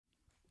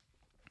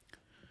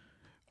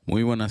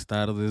Muy buenas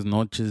tardes,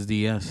 noches,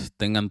 días,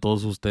 tengan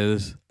todos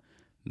ustedes,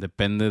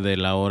 depende de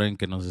la hora en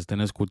que nos estén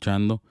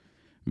escuchando.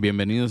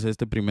 Bienvenidos a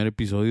este primer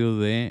episodio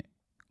de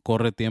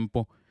Corre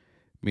Tiempo.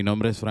 Mi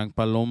nombre es Frank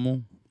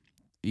Palomo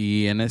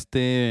y en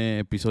este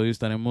episodio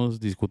estaremos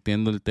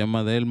discutiendo el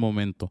tema del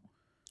momento.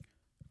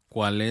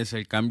 ¿Cuál es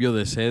el cambio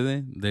de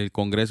sede del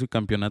Congreso y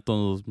Campeonato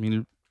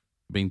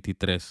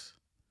 2023?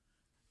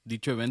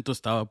 Dicho evento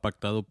estaba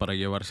pactado para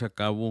llevarse a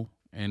cabo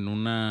en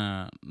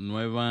una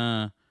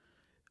nueva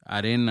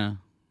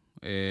arena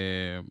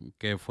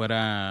que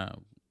fuera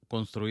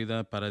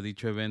construida para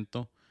dicho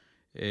evento,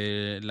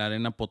 la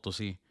Arena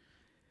Potosí.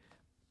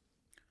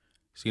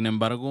 Sin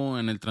embargo,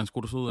 en el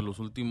transcurso de los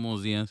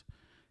últimos días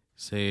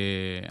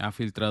se ha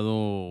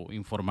filtrado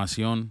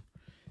información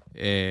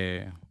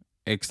eh,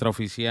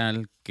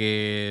 extraoficial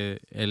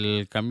que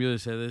el cambio de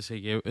sede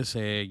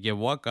se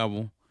llevó a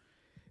cabo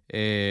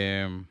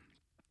eh,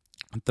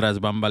 tras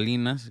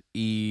bambalinas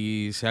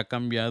y se ha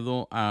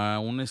cambiado a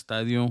un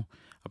estadio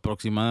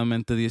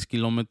aproximadamente 10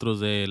 kilómetros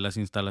de las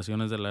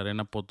instalaciones de la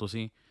Arena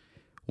Potosí,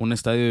 un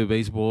estadio de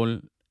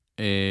béisbol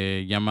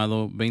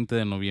llamado 20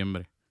 de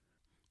noviembre.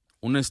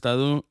 Un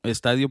estadio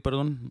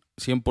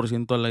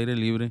 100% al aire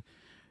libre,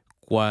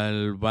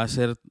 cual va a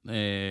ser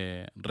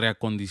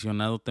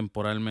reacondicionado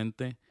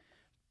temporalmente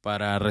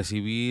para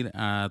recibir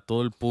a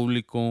todo el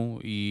público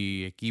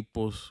y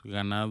equipos,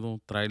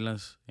 ganado,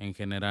 trailers en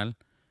general,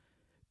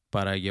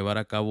 para llevar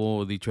a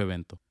cabo dicho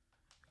evento.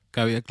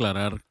 Cabe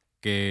aclarar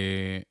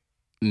que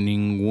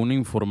ninguna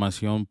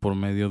información por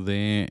medio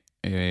de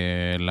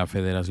la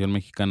Federación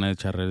Mexicana de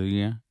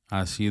Charrería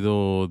ha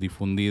sido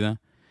difundida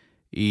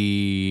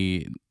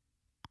y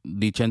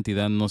dicha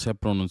entidad no se ha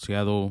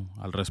pronunciado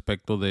al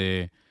respecto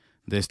de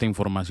esta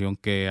información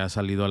que ha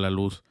salido a la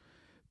luz.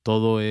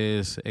 Todo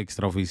es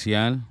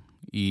extraoficial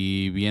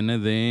y viene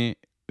de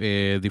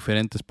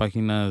diferentes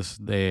páginas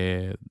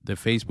de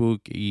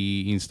Facebook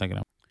y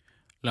Instagram.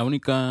 La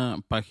única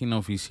página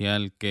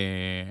oficial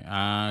que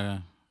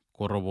ha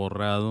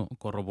corroborado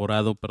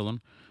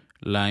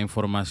la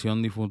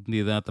información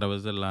difundida a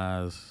través de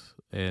las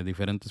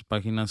diferentes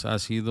páginas ha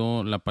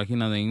sido la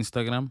página de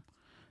Instagram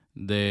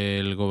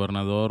del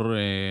gobernador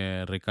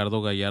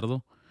Ricardo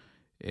Gallardo,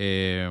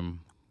 eh,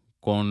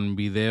 con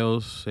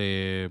videos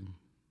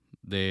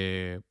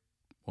de,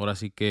 ahora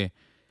sí que,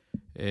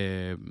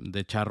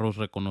 de charros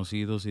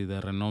reconocidos y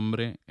de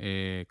renombre,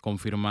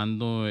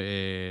 confirmando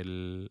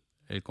el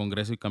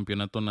Congreso y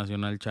Campeonato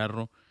Nacional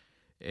Charro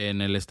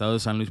en el estado de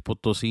San Luis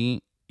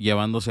Potosí,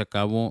 llevándose a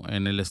cabo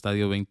en el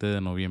estadio 20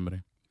 de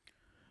noviembre.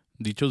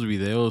 Dichos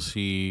videos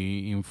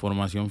y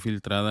información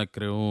filtrada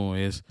creo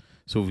es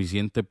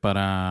suficiente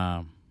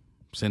para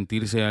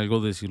sentirse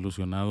algo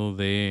desilusionado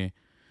de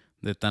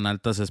tan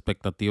altas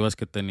expectativas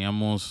que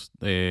teníamos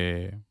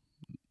de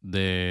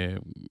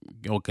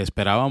o que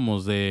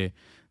esperábamos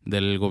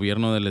del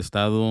gobierno del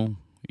estado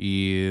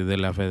y de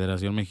la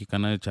Federación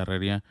Mexicana de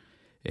Charrería.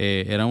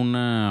 Era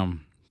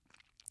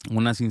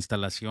unas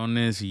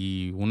instalaciones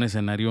y un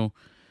escenario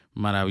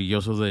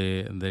maravilloso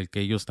del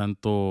que ellos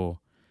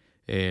tanto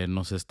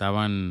nos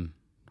estaban,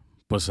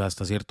 pues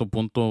hasta cierto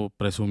punto,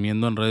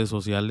 presumiendo en redes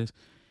sociales,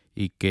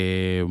 y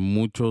que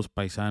muchos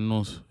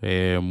paisanos,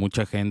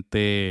 mucha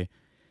gente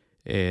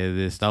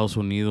de Estados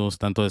Unidos,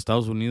 tanto de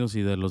Estados Unidos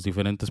y de los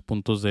diferentes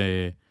puntos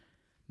de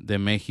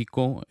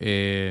México,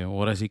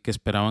 ahora sí que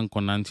esperaban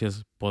con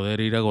ansias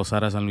poder ir a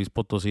gozar a San Luis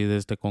Potosí de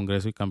este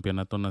Congreso y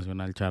Campeonato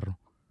Nacional Charro.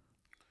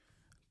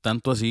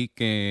 Tanto así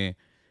que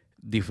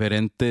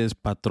diferentes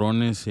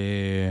patrones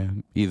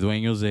y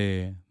dueños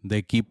de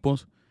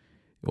equipos,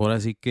 ahora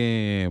sí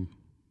que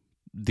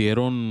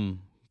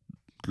dieron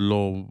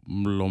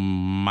lo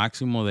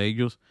máximo de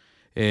ellos,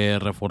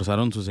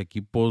 reforzaron sus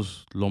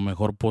equipos lo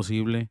mejor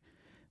posible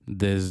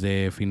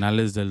desde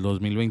finales del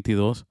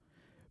 2022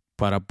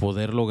 para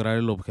poder lograr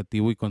el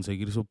objetivo y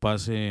conseguir su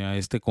pase a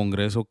este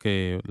congreso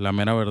que la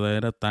mera verdad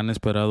era tan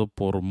esperado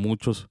por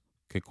muchos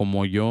que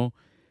como yo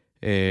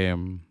eh,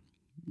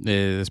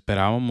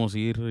 esperábamos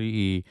ir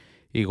y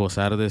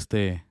gozar de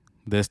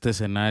este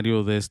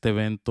escenario, de este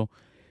evento,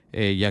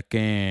 ya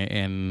que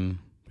en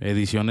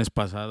ediciones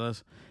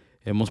pasadas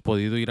hemos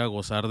podido ir a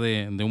gozar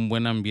de un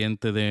buen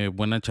ambiente, de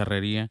buena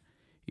charrería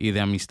y de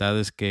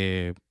amistades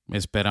que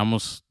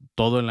esperamos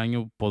todo el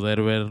año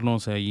poder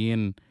vernos ahí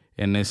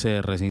en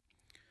ese recinto.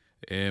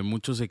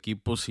 Muchos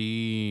equipos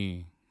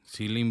sí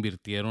le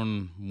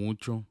invirtieron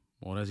mucho,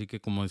 ahora sí que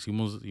como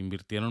decimos,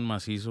 invirtieron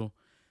macizo,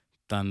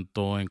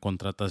 tanto en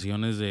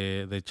contrataciones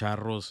de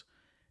charros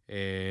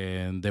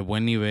de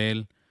buen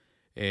nivel,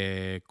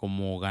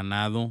 como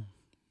ganado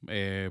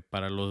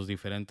para los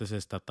diferentes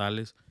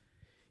estatales,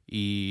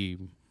 y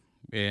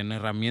en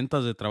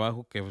herramientas de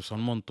trabajo que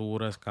son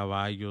monturas,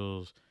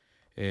 caballos,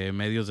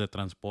 medios de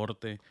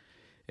transporte,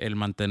 el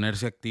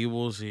mantenerse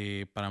activos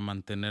y para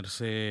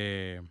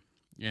mantenerse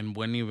en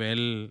buen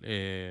nivel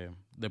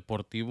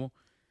deportivo.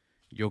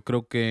 Yo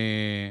creo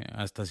que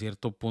hasta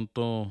cierto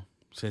punto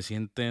se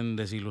sienten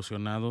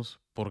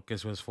desilusionados porque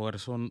su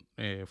esfuerzo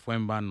fue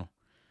en vano,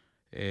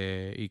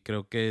 y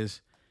creo que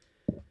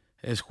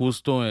es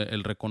justo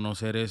el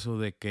reconocer eso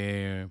de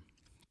que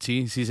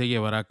sí se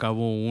llevará a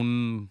cabo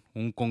un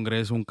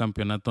congreso, un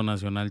campeonato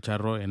nacional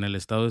charro en el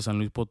estado de San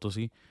Luis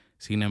Potosí.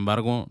 Sin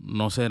embargo,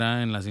 no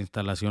será en las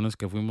instalaciones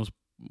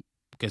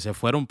que se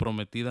fueron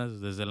prometidas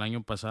desde el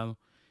año pasado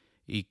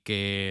y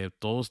que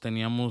todos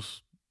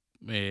teníamos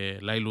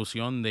la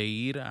ilusión de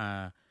ir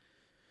a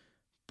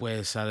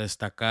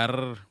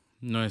destacar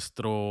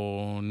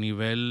nuestro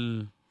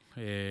nivel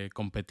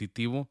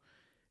competitivo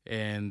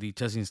en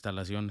dichas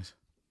instalaciones.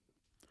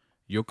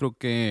 Yo creo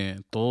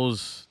que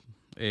todos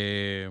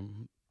eh,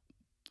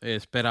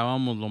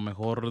 esperábamos lo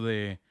mejor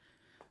de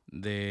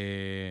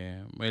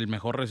el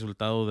mejor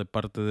resultado de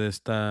parte de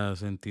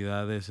estas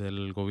entidades,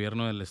 el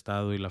gobierno del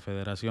estado y la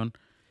federación.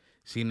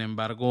 Sin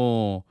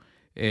embargo,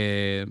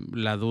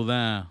 la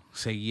duda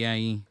seguía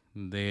ahí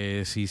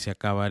de si se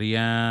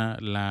acabaría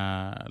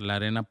la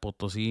Arena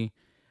Potosí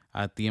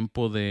a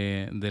tiempo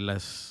de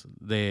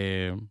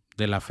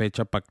la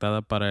fecha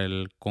pactada para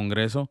el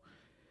Congreso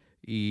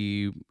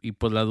y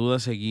pues la duda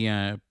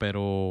seguía,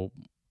 pero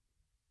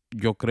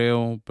yo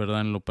creo,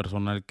 ¿verdad? En lo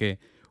personal que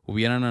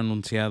hubieran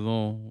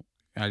anunciado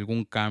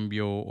algún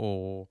cambio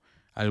o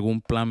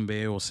algún plan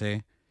B o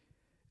C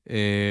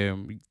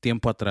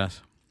tiempo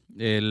atrás.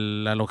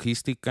 La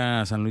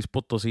logística a San Luis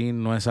Potosí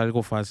no es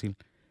algo fácil.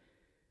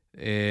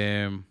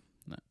 Eh,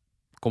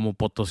 Como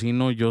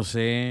potosino yo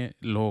sé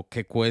lo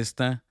que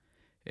cuesta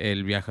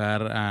el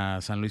viajar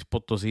a San Luis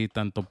Potosí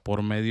tanto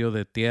por medio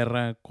de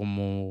tierra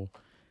como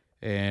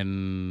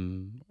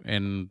en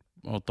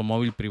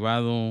automóvil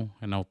privado,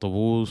 en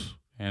autobús,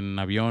 en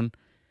avión.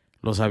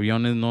 Los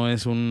aviones no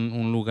es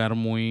un lugar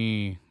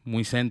muy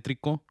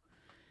céntrico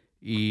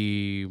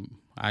y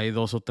hay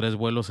 2 o 3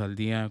 vuelos al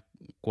día,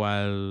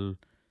 cual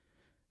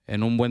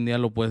en un buen día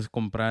lo puedes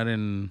comprar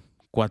en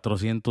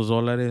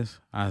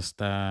 $400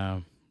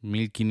 hasta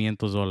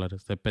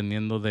 $1,500,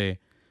 dependiendo de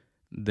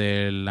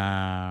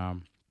la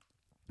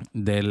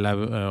de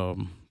la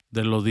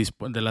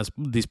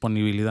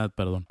disponibilidad,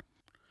 perdón.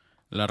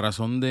 La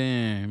razón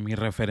de mi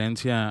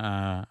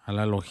referencia a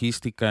la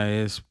logística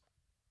es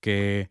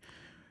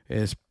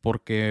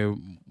porque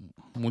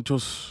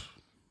muchos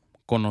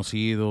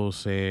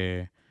conocidos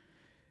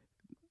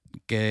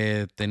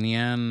que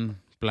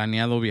tenían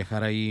planeado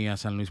viajar ahí a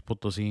San Luis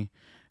Potosí,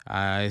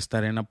 a esta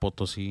Arena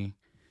Potosí,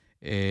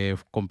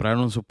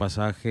 compraron su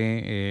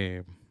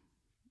pasaje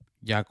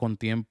ya con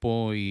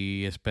tiempo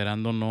y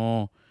esperando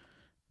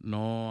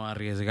no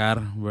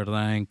arriesgar,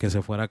 ¿verdad?, en que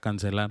se fuera a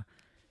cancelar.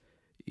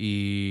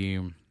 Y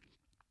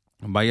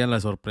vaya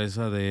la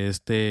sorpresa de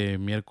este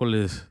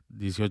miércoles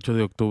 18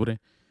 de octubre.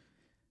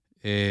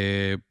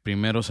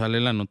 Primero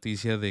sale la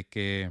noticia de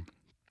que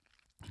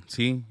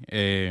sí,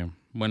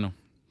 bueno,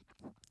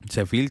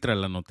 se filtra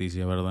la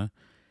noticia, ¿verdad?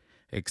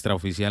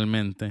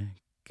 Extraoficialmente,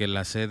 que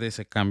la sede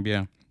se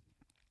cambia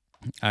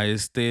a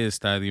este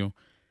estadio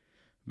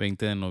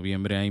 20 de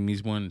noviembre, ahí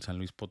mismo en San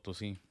Luis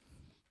Potosí.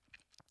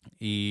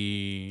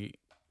 Y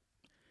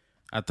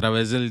a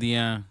través del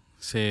día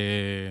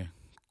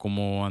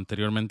como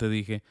anteriormente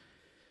dije,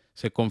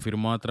 se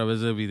confirmó a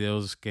través de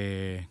videos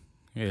que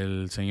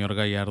el señor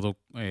Gallardo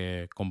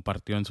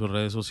compartió en sus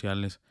redes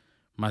sociales,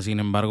 más sin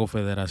embargo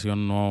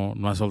Federación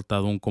no ha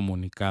soltado un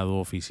comunicado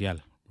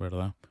oficial,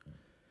 ¿verdad?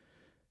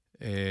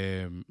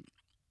 Eh,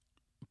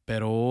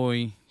 pero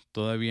hoy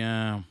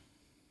todavía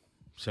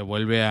se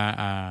vuelve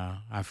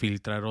a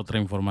filtrar otra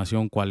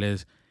información, cuál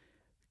es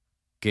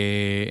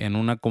que en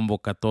una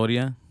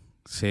convocatoria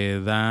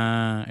se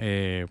da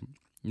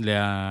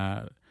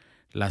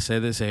la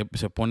sede,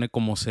 se pone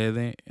como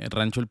sede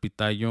Rancho El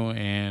Pitayo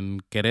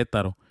en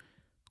Querétaro,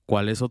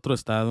 cuál es otro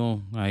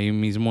estado ahí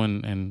mismo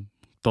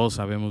todos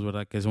sabemos,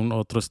 ¿verdad?, que es un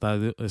otro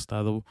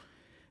estado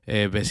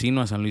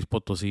vecino a San Luis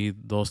Potosí,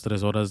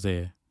 2-3 horas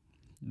de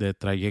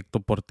trayecto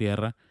por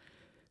tierra.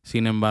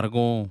 Sin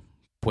embargo,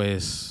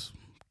 pues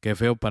qué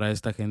feo para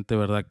esta gente,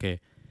 ¿verdad?, que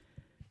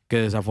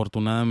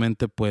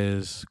desafortunadamente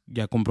pues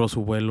ya compró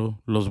su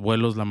vuelo. Los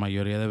vuelos la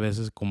mayoría de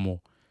veces,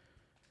 como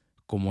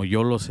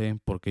yo lo sé,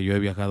 porque yo he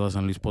viajado a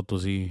San Luis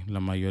Potosí la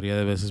mayoría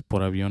de veces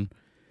por avión,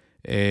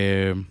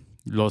 eh,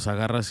 los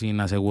agarra sin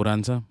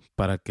aseguranza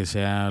para que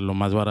sea lo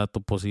más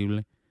barato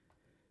posible.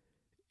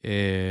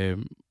 Eh,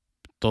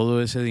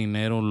 Todo ese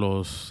dinero,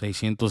 los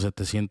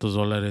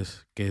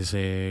 $600-700 que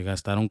se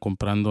gastaron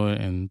comprando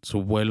en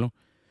su vuelo,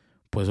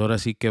 pues ahora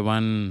sí que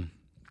van,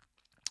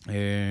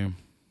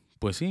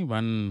 pues sí,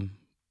 van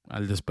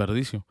al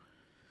desperdicio.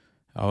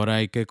 Ahora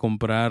hay que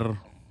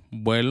comprar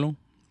vuelo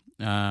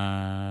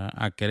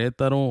a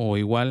Querétaro o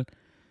igual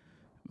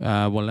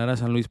a volar a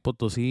San Luis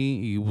Potosí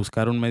y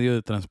buscar un medio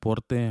de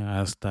transporte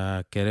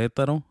hasta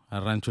Querétaro, a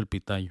Rancho El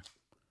Pitayo.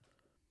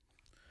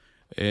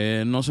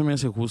 No se me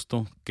hace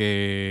justo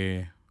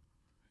que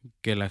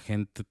la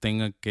gente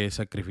tenga que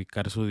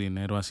sacrificar su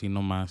dinero así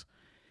nomás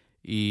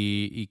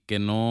y que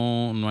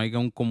no haya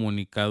un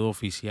comunicado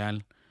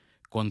oficial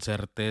con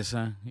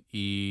certeza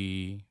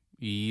y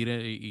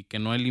que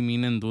no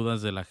eliminen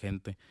dudas de la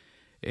gente.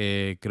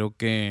 Creo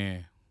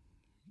que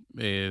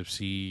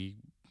si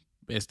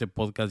este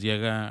podcast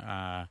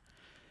llega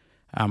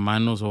a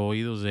manos o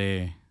oídos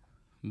de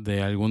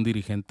algún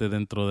dirigente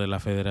dentro de la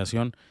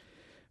federación.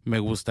 Me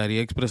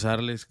gustaría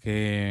expresarles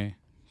que,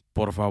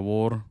 por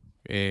favor,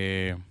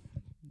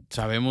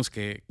 sabemos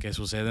que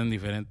suceden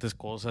diferentes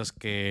cosas,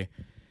 que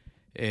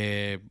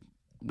eh,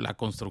 la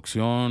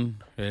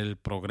construcción, el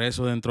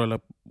progreso dentro de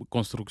la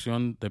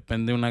construcción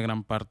depende una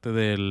gran parte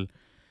del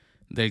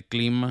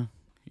clima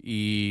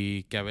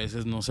y que a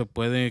veces no se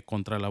puede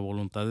contra la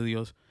voluntad de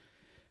Dios.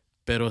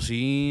 Pero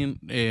sí,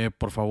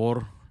 por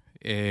favor,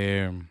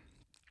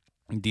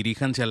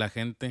 diríjanse a la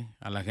gente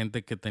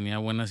que tenía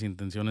buenas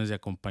intenciones de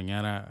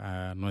acompañar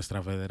a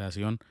nuestra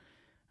federación,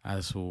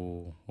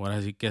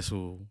 ahora sí que a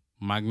su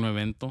magno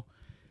evento.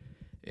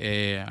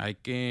 Hay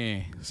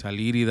que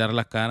salir y dar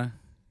la cara,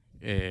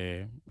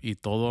 y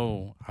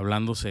todo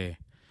hablándose.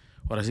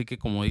 Ahora sí que,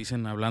 como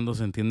dicen, hablando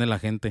se entiende la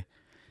gente.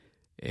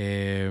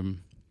 Eh,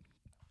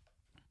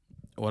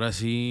 Ahora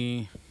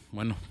sí,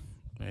 bueno,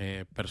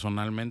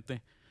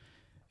 personalmente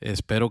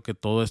espero que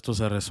todo esto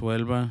se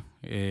resuelva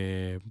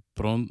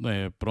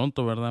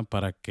pronto, ¿verdad?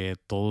 Para que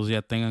todos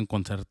ya tengan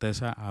con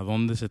certeza a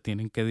dónde se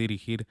tienen que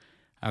dirigir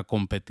a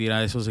competir,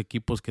 a esos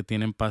equipos que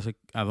tienen pase,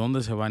 a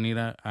dónde se van a ir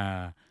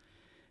a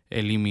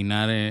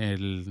eliminar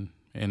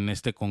en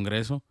este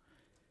congreso,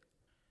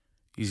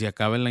 y se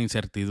acabe la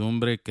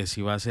incertidumbre que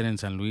si va a ser en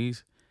San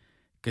Luis,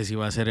 que si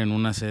va a ser en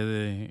una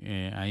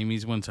sede ahí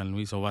mismo en San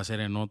Luis o va a ser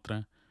en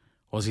otra,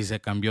 o si se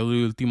cambió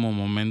de último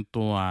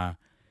momento a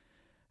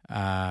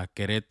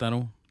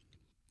Querétaro.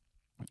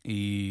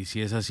 Y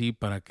si es así,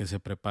 para que se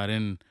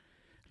prepare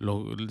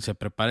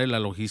la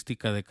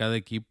logística de cada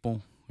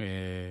equipo,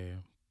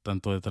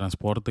 tanto de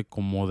transporte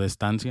como de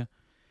estancia.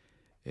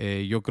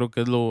 Yo creo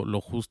que es lo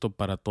justo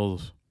para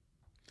todos.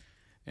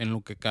 En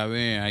lo que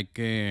cabe hay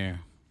que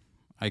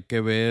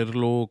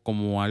verlo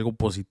como algo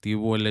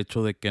positivo el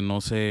hecho de que no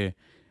se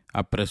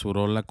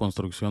apresuró la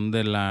construcción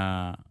de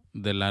la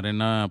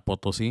Arena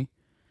Potosí,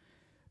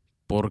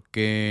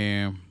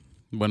 porque,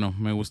 bueno,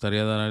 me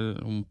gustaría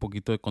dar un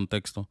poquito de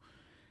contexto.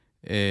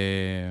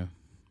 Eh,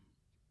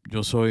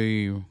 yo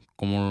soy,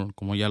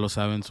 como ya lo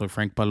saben, soy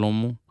Frank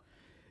Palomo.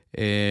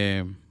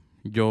 Eh,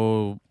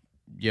 yo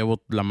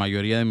llevo la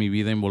mayoría de mi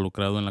vida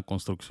involucrado en la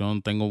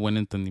construcción, tengo buen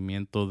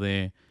entendimiento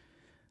de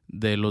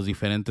los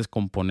diferentes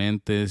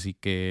componentes y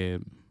que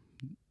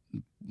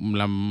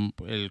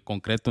el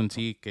concreto en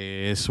sí,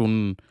 que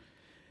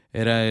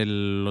era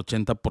el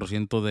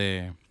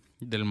 80%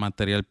 del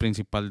material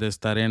principal de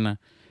esta arena,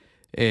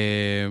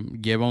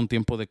 lleva un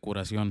tiempo de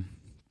curación.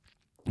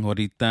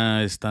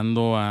 Ahorita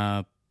estando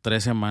a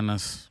 3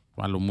 semanas,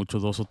 a lo mucho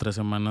 2 o 3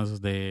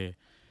 semanas del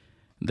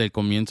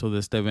comienzo de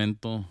este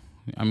evento,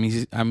 a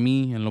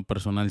mí en lo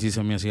personal sí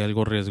se me hacía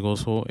algo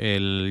riesgoso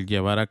el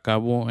llevar a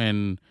cabo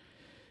el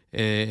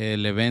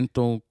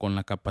evento con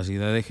la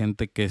capacidad de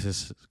gente que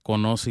se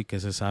conoce y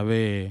que se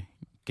sabe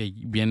que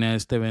viene a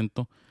este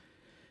evento.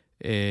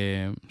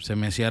 Se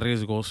me hacía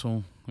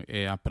riesgoso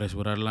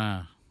apresurar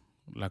la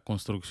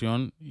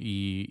construcción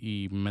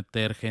y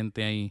meter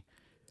gente ahí,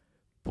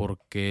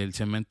 porque el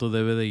cemento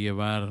debe de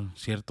llevar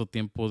cierto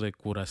tiempo de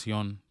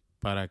curación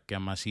para que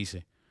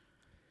amacice.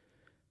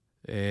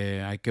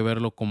 Hay que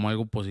verlo como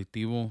algo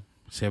positivo.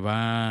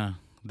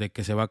 De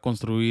que se va a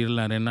construir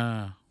la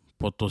Arena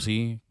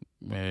Potosí,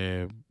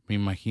 me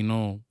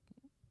imagino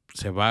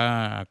se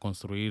va a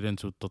construir en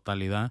su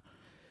totalidad,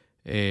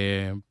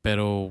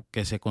 pero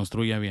que se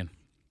construya bien.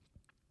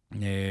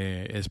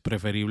 Es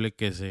preferible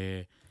que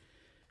se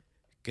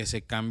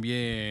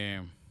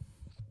cambie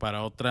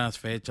para otras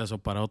fechas o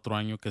para otro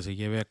año, que se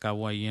lleve a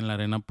cabo ahí en la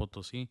Arena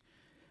Potosí,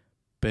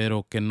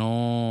 pero que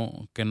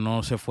no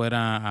se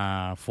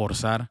fuera a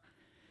forzar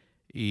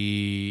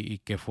y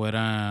que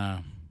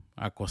fuera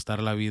a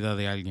costar la vida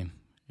de alguien.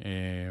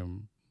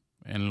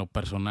 En lo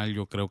personal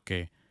yo creo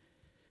que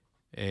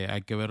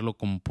hay que verlo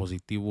como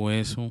positivo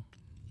eso,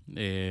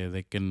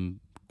 de que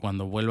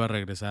cuando vuelva a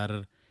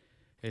regresar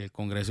el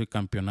Congreso y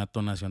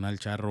Campeonato Nacional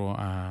Charro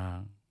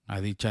a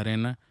dicha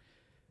arena,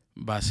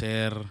 va a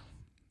ser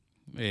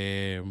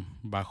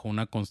bajo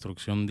una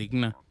construcción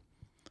digna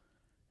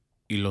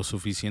y lo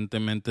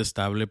suficientemente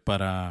estable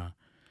para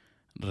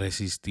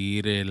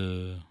resistir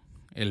el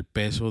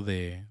peso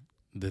de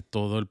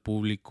todo el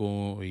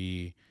público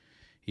y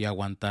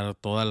aguantar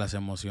todas las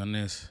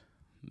emociones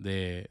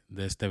de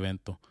este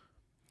evento.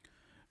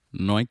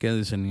 No hay que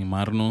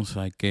desanimarnos,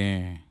 hay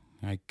que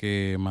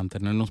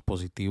mantenernos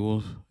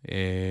positivos,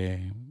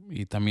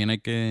 y también hay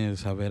que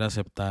saber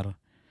aceptar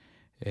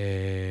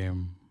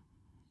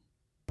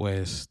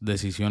pues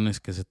decisiones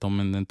que se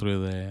tomen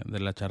dentro de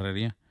la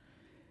charrería.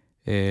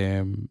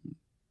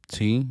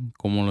 Sí,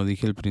 como lo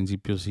dije al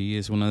principio, sí,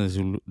 es una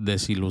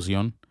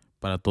desilusión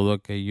para toda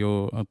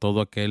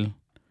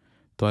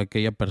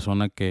aquella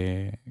persona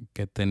que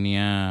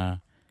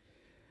tenía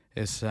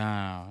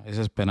esa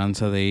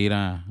esperanza de ir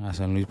a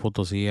San Luis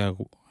Potosí a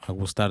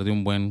gustar de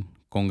un buen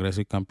congreso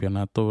y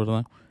campeonato,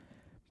 ¿verdad?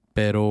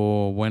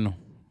 Pero bueno,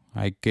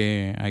 hay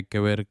que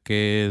ver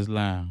qué es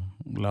la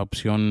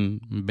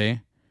opción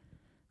B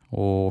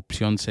o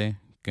opción C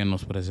que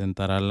nos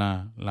presentará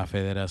la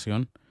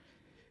federación,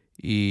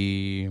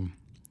 y,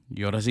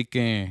 y ahora sí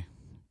que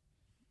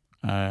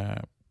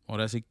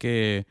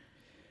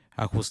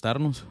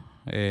ajustarnos,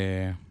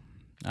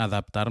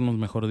 adaptarnos,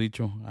 mejor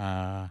dicho,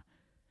 a,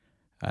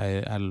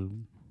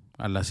 al-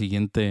 a la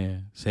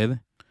siguiente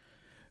sede.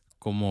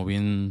 Como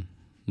bien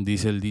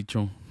dice el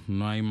dicho,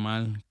 no hay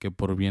mal que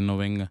por bien no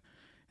venga.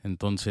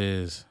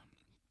 Entonces,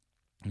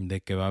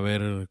 de que va a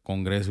haber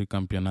Congreso y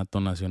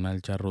Campeonato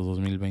Nacional Charro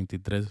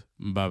 2023,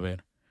 va a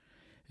haber.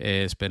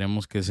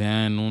 Esperemos que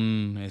sea en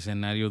un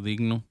escenario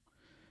digno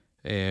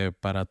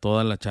para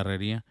toda la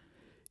charrería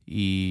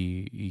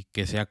y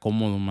que sea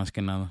cómodo más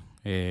que nada.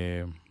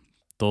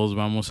 Todos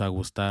vamos a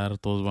gustar,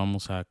 todos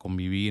vamos a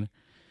convivir.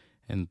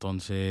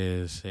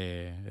 Entonces,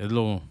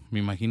 me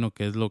imagino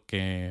que es lo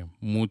que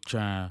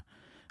mucha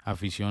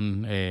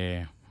afición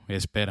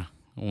espera.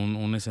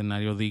 Un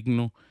escenario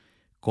digno,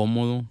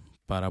 cómodo,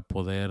 para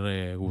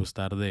poder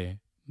gustar de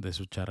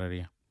su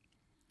charrería.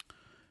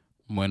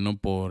 Bueno,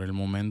 por el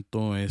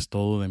momento es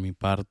todo de mi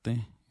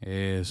parte.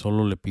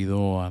 Solo le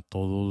pido a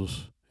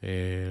todos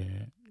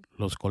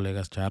los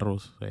colegas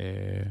charros,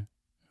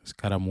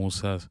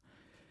 escaramuzas,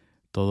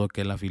 todo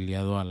aquel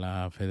afiliado a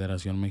la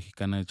Federación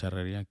Mexicana de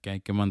Charrería, que hay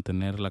que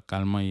mantener la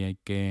calma y hay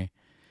que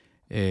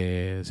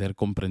ser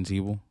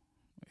comprensivo,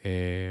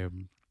 eh,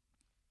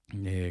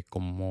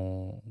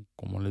 como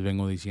les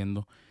vengo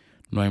diciendo,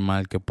 no hay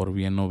mal que por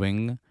bien no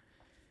venga.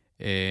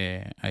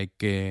 Hay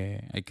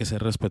que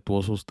ser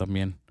respetuosos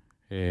también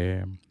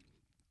eh,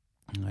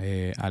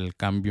 al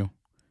cambio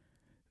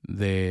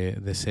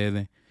de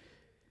sede,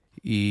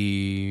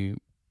 y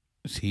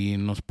si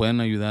nos pueden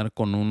ayudar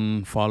con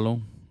un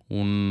follow,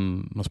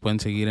 nos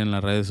pueden seguir en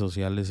las redes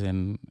sociales,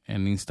 en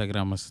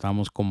Instagram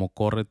estamos como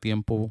Corre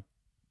Tiempo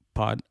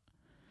Pod,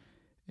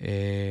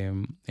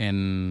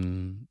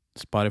 en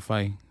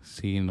Spotify,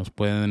 si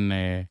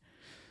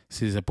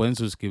se pueden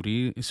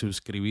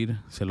suscribir,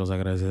 se los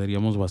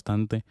agradeceríamos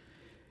bastante.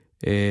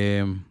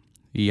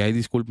 Y ahí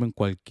disculpen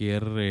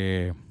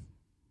cualquier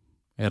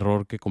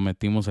error que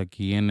cometimos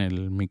aquí en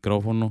el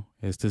micrófono.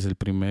 Este es el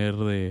primer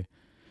de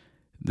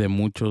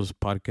muchos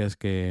podcasts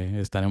que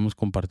estaremos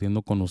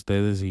compartiendo con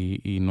ustedes,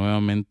 y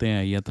nuevamente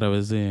ahí a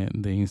través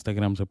de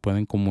Instagram se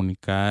pueden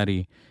comunicar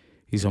y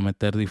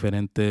someter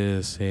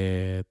diferentes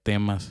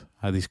temas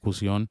a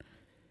discusión.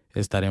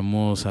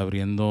 Estaremos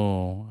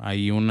abriendo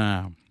ahí un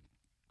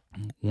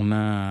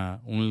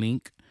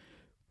link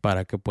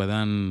para que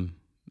puedan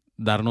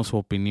darnos su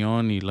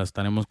opinión, y la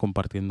estaremos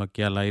compartiendo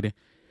aquí al aire.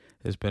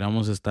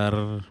 Esperamos estar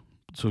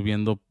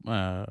subiendo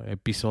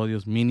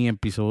mini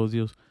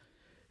episodios,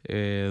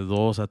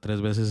 2 a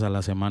 3 veces a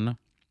la semana.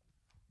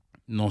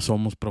 No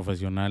somos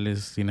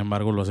profesionales, sin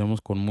embargo lo hacemos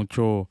con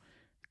mucho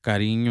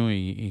cariño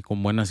y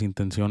con buenas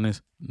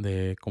intenciones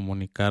de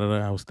comunicar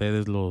a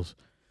ustedes los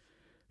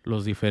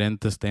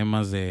diferentes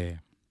temas que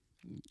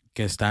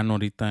están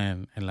ahorita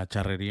en la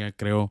charrería.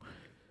 Creo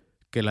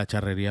que la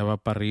charrería va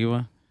para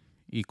arriba,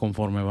 y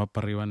conforme va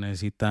para arriba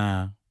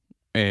necesita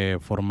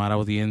formar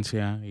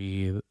audiencia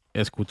y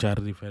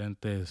escuchar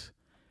diferentes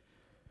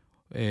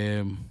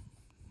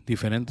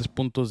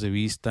puntos de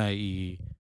vista,